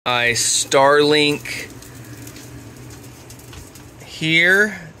Starlink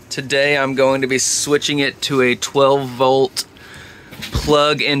here. Today I'm going to be switching it to a 12-volt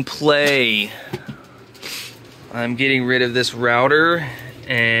plug and play. I'm getting rid of this router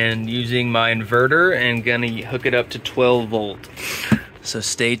and using my inverter and gonna hook it up to 12 volt. So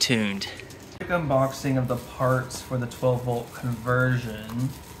stay tuned. Quick unboxing of the parts for the 12 volt conversion.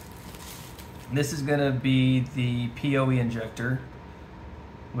 This is gonna be the PoE injector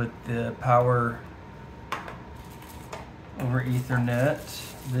with the power over Ethernet.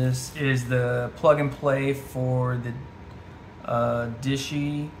 This is the plug and play for the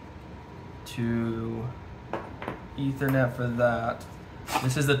dishy to Ethernet for that.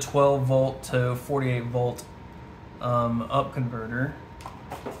 This is the 12 volt to 48 volt up converter.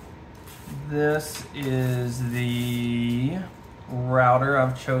 This is the router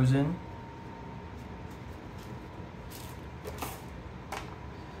I've chosen.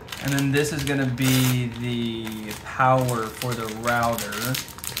 And then this is going to be the power for the router.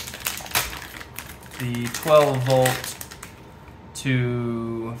 The 12 volt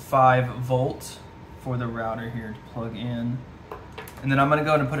to 5 volt for the router here to plug in. And then I'm going to go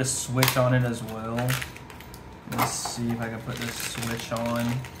ahead and put a switch on it as well. Let's see if I can put this switch on.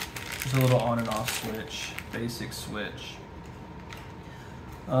 Just a little on and off switch, basic switch.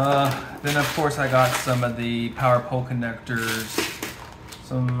 Then of course I got some of the power pole connectors,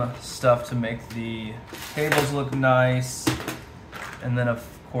 some stuff to make the cables look nice, and then of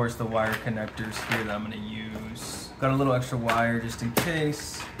course the wire connectors here that I'm going to use. Got a little extra wire just in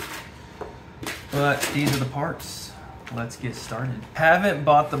case, but these are the parts. Let's get started. Haven't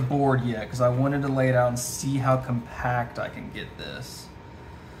bought the board yet because I wanted to lay it out and see how compact I can get this.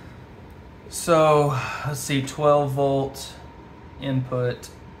 So let's see, 12 volt input,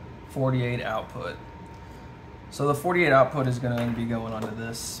 48 output. So the 48 output is going to be going onto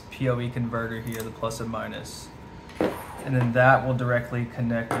this PoE converter here, the plus and minus. And then that will directly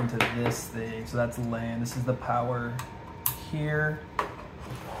connect into this thing. So that's LAN. This is the power here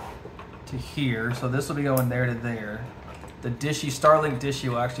to here. So this will be going there to there. The dishy, Starlink dishy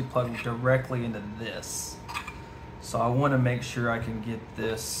will actually plug directly into this. So I want to make sure I can get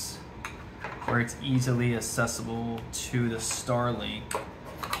this where it's easily accessible to the Starlink.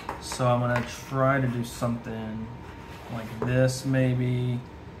 So I'm gonna try to do something like this maybe,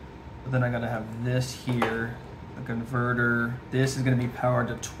 but then I gotta have this here, the converter. This is gonna be powered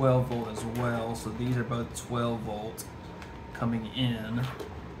to 12 volt as well, so these are both 12 volt coming in.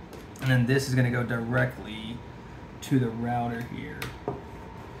 And then this is gonna go directly to the router here,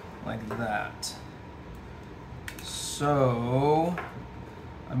 like that. So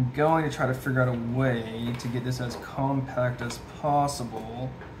I'm going to try to figure out a way to get this as compact as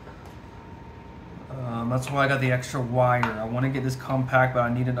possible. That's why I got the extra wire. I want to get this compact, but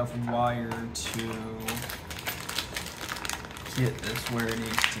I need enough wire to get this where it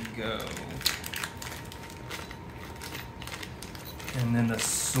needs to go. And then the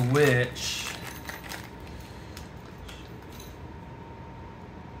switch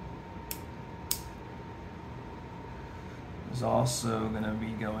is also going to be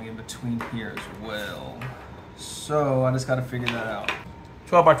going in between here as well. So I just got to figure that out.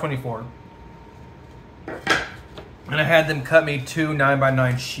 12 by 24. And I had them cut me 2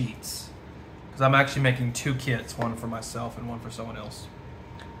 9x9 sheets because I'm actually making 2 kits, one for myself and one for someone else.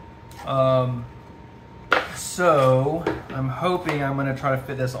 So I'm hoping I'm going to try to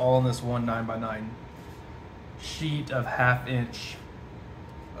fit this all in this one 9x9 sheet of 1/2 inch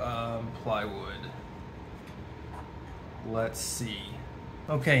plywood. Let's see.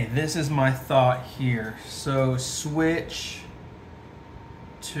 Okay, this is my thought here. So switch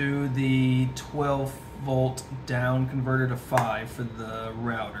to the 12 volt down converter to 5 for the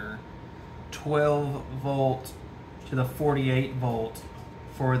router, 12 volt to the 48 volt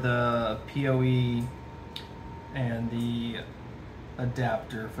for the PoE and the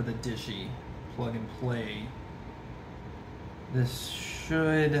adapter for the dishy plug and play. This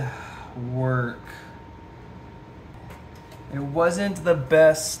should work. It wasn't the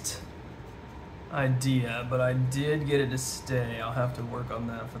best idea, but I did get it to stay. I'll have to work on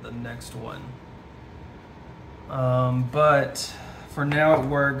that for the next one. But for now it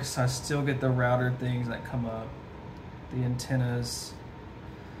works. I still get the router things that come up, the antennas.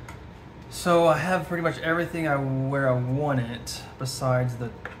 So I have pretty much everything where I want it besides the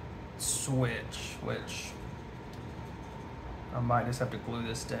switch, which I might just have to glue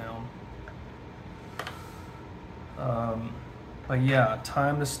this down. But yeah,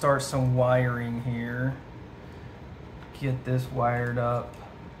 time to start some wiring here. Get this wired up.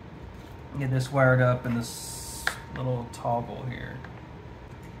 Get this wired up in this little toggle here.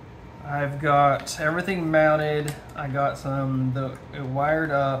 I've got everything mounted. I got it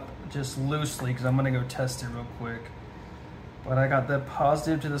wired up just loosely because I'm gonna go test it real quick. But I got the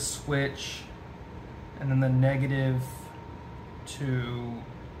positive to the switch and then the negative to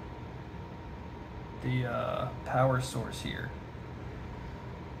the power source here.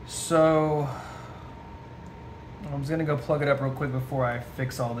 So I'm just gonna go plug it up real quick before I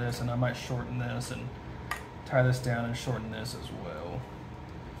fix all this, and I might shorten this and tie this down and shorten this as well.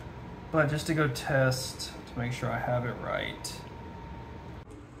 But just to go test to make sure I have it right.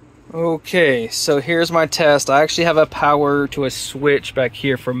 Okay, so here's my test. I actually have a power to a switch back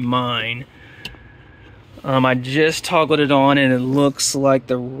here for mine. I just toggled it on and it looks like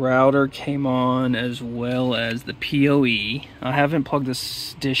the router came on as well as the PoE. I haven't plugged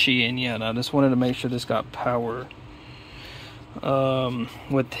this dishy in yet. I just wanted to make sure this got power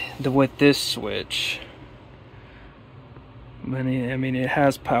with this switch. I mean, it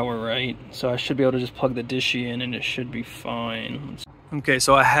has power, right? So I should be able to just plug the dishy in and it should be fine. Okay,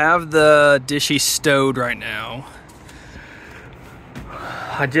 so I have the dishy stowed right now.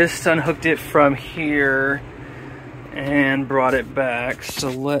 I just unhooked it from here and brought it back. So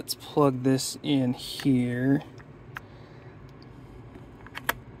let's plug this in here.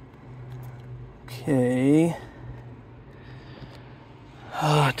 Okay.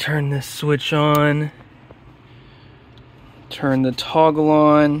 Turn this switch on. Turn the toggle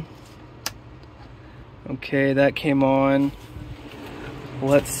on. Okay, that came on.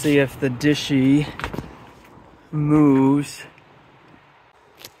 Let's see if the dishy moves.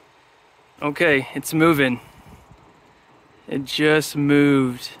 Okay, it's moving. It just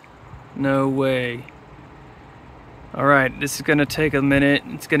moved. No way. Alright, this is gonna take a minute.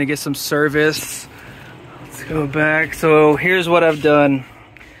 It's gonna get some service. Let's go back. So here's what I've done.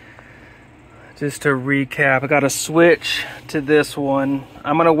 Just to recap, I got a switch to this one.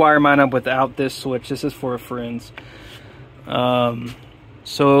 I'm gonna wire mine up without this switch. This is for a friend's.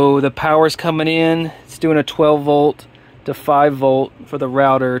 So the power's coming in. It's doing a 12 volt to 5 volt for the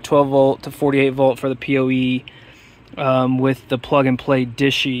router, 12 volt to 48 volt for the PoE, with the plug and play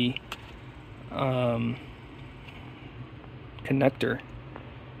dishy connector.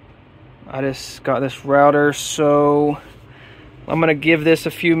 I just got this router, so I'm gonna give this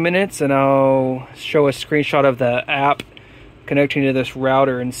a few minutes and I'll show a screenshot of the app connecting to this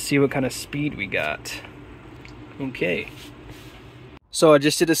router and see what kind of speed we got. Okay. So I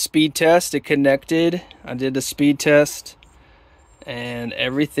just did a speed test. It connected. I did the speed test and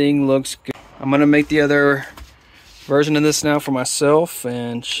everything looks good. I'm gonna make the other version of this now for myself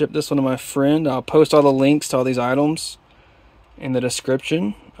and ship this one to my friend. I'll post all the links to all these items in the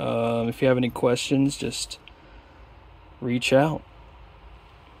description. If you have any questions, just reach out.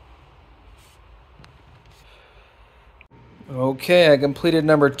 Okay, I completed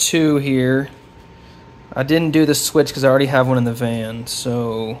number 2 here. I didn't do the switch because I already have one in the van,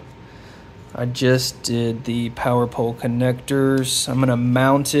 so I just did the power pole connectors. I'm gonna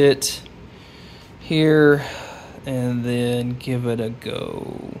mount it here and then give it a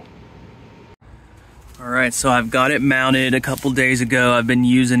go. Alright, so I've got it mounted a couple days ago. I've been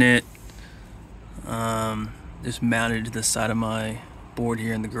using it. Just mounted to the side of my board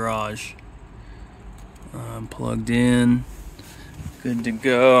here in the garage. Plugged in, good to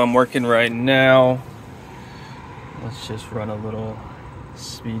go. I'm working right now. Let's just run a little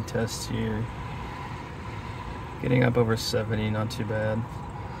speed test here. Getting up over 70, not too bad.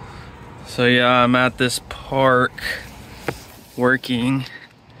 So yeah, I'm at this park working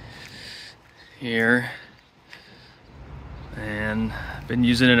here and I've been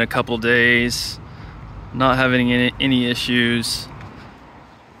using it a couple days, not having any issues.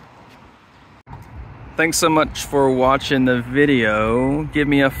 Thanks so much for watching the video. Give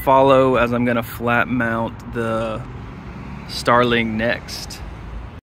me a follow as I'm gonna flat mount the Starlink next.